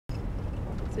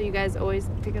So you guys always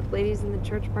pick up ladies in the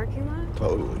church parking lot?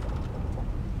 Totally.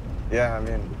 Yeah, I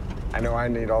mean, I know I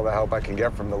need all the help I can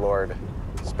get from the Lord,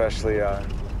 especially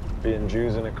being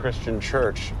Jews in a Christian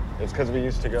church. It's because we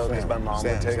used to go because my mom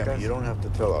would take us. You don't have to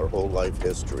tell our whole life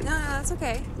history. No, that's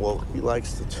okay. Well, he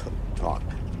likes to talk.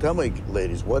 Tell me,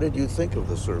 ladies, what did you think of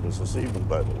the service this evening,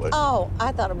 by the way? Oh,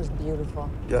 I thought it was beautiful.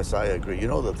 Yes, I agree. You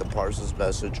know that the Parsons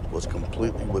message was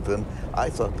completely within,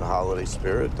 I thought, the holiday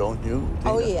spirit, don't you,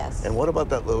 Dina? Oh, yes. And what about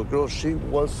that little girl? She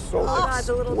was so Oh, God,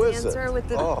 the little exquisite. dancer with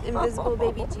the invisible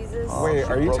baby Jesus. Wait,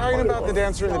 are you talking about the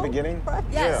dancer in the beginning?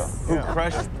 Yes. Who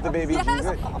crushed the baby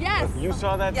Jesus? Yes. You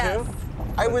saw that Yes. too?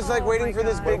 I was like waiting for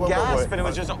this big Wait. gasp, and it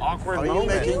was just an awkward Are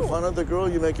moment. you making fun of the girl?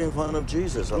 You're making fun of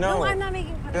Jesus. No, I'm not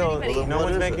making fun Bill, of anybody. no What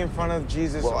one's is making it? fun of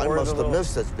Jesus Well, I or must the have little...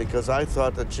 missed it because I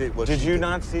thought that she was. Did you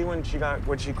not see when she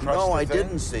crushed No, the I thing?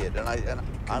 didn't see it, and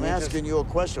I'm you asking you a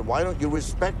question. Why don't you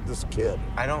respect this kid?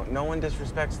 I don't. No one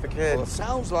disrespects the kid. Well, it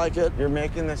sounds like it. You're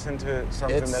making this into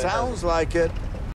something It that sounds like it.